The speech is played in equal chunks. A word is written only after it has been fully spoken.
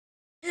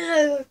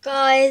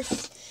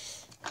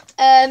guys?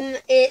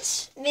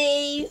 It's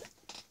me,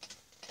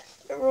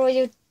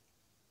 Royal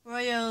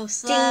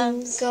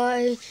Slabs,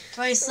 Dingo.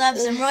 Royal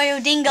Slabs and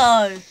Royal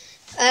Dingo.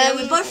 Yeah,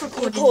 we're both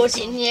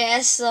recording.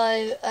 Yeah,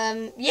 so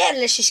yeah,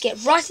 let's just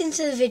get right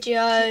into the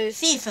video.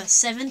 FIFA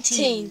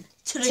 17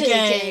 to the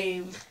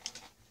game.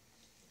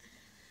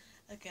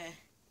 Okay.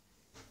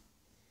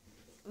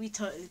 We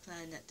totally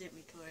planned that, didn't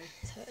we, Corey?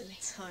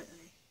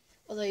 Totally.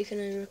 Although you can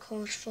only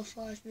record for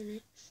 5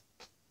 minutes.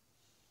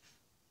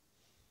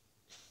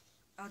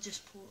 I'll do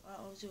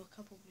a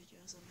couple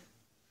videos on it.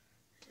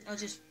 I'll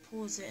just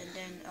pause it and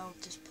then I'll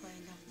just play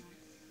another one.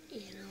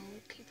 Yeah, no,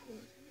 I'll keep pausing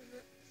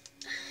it.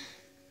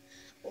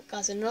 Well,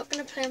 guys, I'm not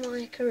going to play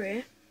my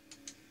career.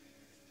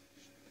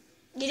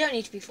 You don't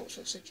need to be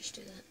forceful, so just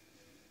do that.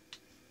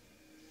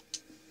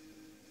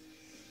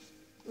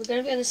 We're going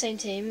to be on the same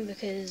team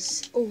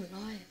because... Oh,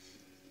 live.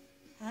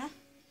 Huh?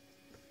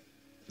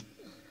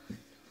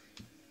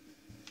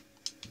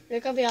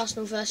 We're going to be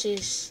Arsenal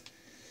versus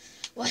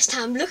West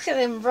Ham. Look at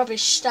them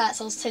rubbish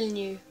stats I was telling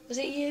you. Was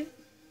it you?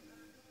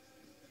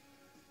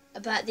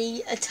 About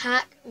the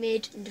attack,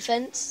 mid, and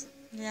defence?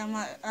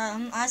 Yeah,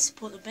 I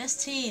support the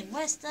best team,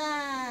 West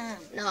Ham.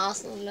 No,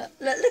 Arsenal. Look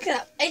at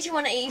that.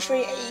 81,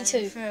 83,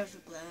 82. Forever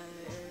blood.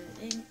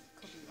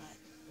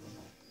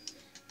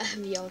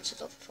 Copyright. Yeah, I'll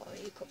just off for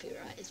you.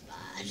 Copyright is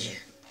bad.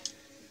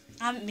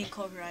 I haven't been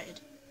copyrighted.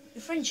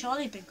 Your friend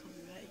Charlie been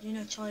copyrighted. You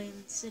know Charlie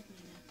in Sydney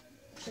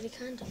now. Charlie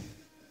Candle.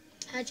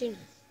 How do you know?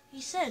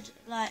 He said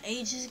like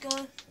ages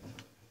ago.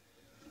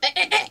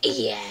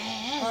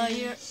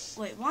 Yeah.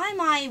 Wait, why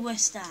am I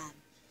West Ham?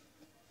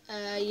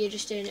 You're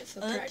just doing it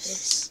for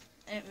practice.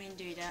 I didn't mean to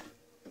do that.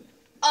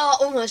 Oh,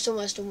 almost.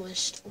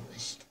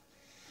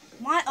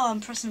 I'm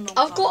pressing the wrong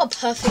I've got a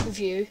perfect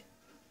view.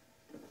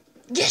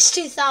 Yes,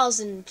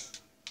 2000.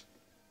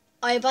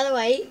 Oh, yeah, by the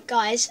way,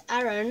 guys,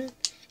 Aaron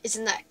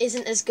isn't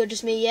as good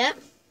as me yet.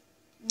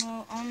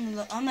 No,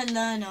 I'm a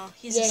learner.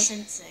 He's a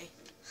sensei.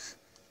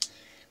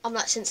 I'm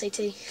like Sensei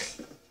T.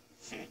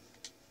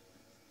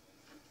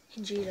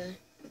 In judo.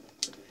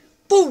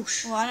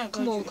 Boosh! Well, I don't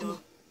go judo. Come on.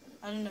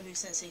 I don't know who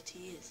Sensei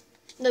T is.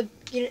 No,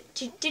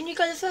 didn't you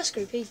go the first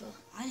group either?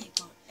 I didn't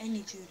go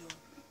any judo.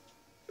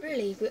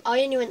 Really?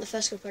 I only went the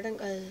first group. I don't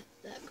go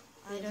that.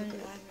 I haven't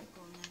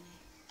gone any.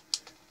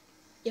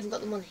 You haven't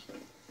got the money.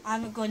 I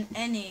haven't gone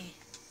any.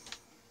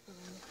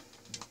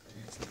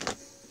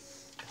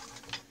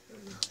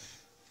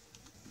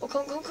 Oh,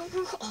 come.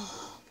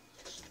 Oh.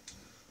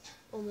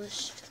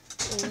 Almost.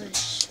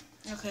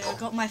 Okay, I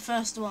got my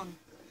first one.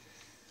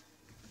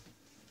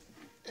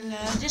 No,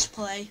 just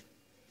play.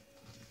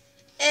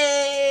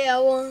 Hey, I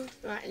won.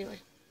 Right, anyway.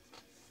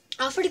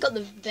 I've already got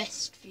the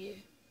best view.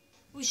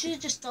 We should have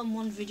just done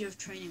one video of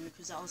training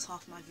because that was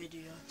half my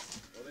video.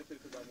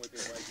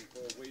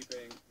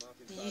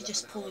 Did you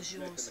just pause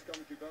yours?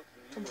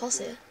 Can pause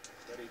it?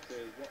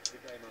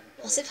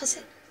 Pause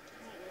it.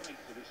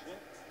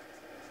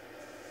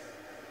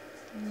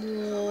 No.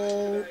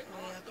 Oh yeah,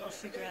 I've got to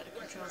figure out the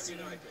controls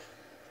again.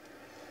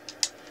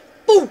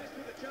 Boom!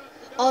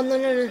 Oh,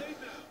 no.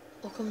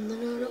 Oh, come on,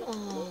 no.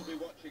 Oh.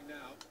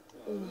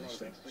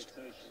 Almost.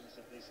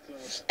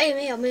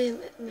 Hey, I'm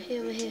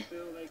here.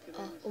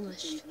 Oh,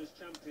 almost.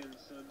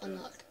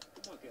 Unlocked.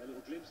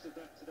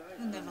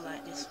 I'll never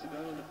like this.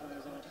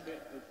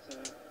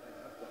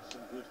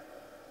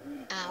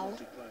 Ow.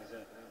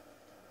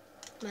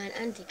 Man,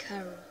 Andy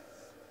Carroll.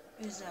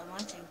 Who's that? My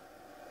team.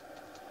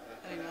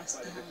 Oh, that's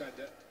the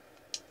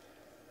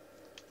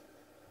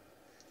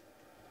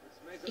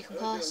You can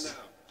pass.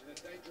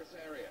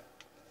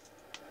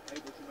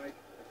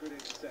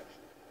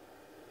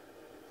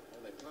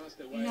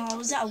 You know, I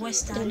was at a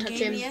West Ham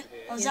game, yeah?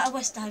 I was at a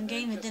West Ham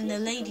game and then the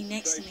lady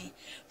next to me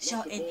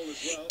shouting,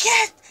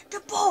 "Get the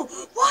ball!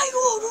 Why are you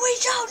all the way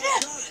down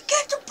there?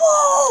 Get the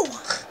ball!"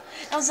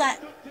 I was like,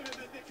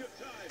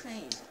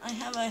 "Please, I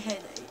have a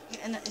headache."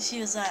 And she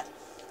was like,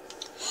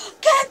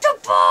 "Get the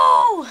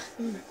ball!"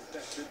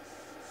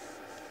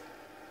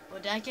 Or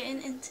did I get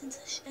an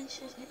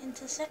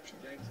interception?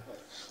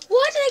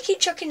 Why do they keep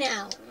chucking it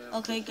out?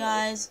 Okay,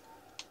 guys.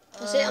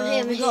 That's it, I'm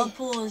here. We gotta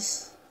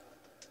pause.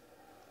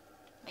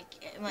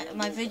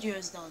 My video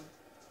is done.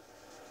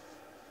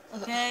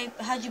 Okay,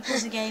 how'd you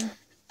pause the game?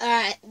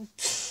 Alright.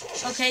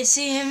 Okay,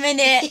 see you in a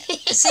minute.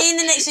 See you in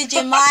the next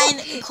video.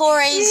 Mine,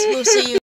 Corey's, we'll see you.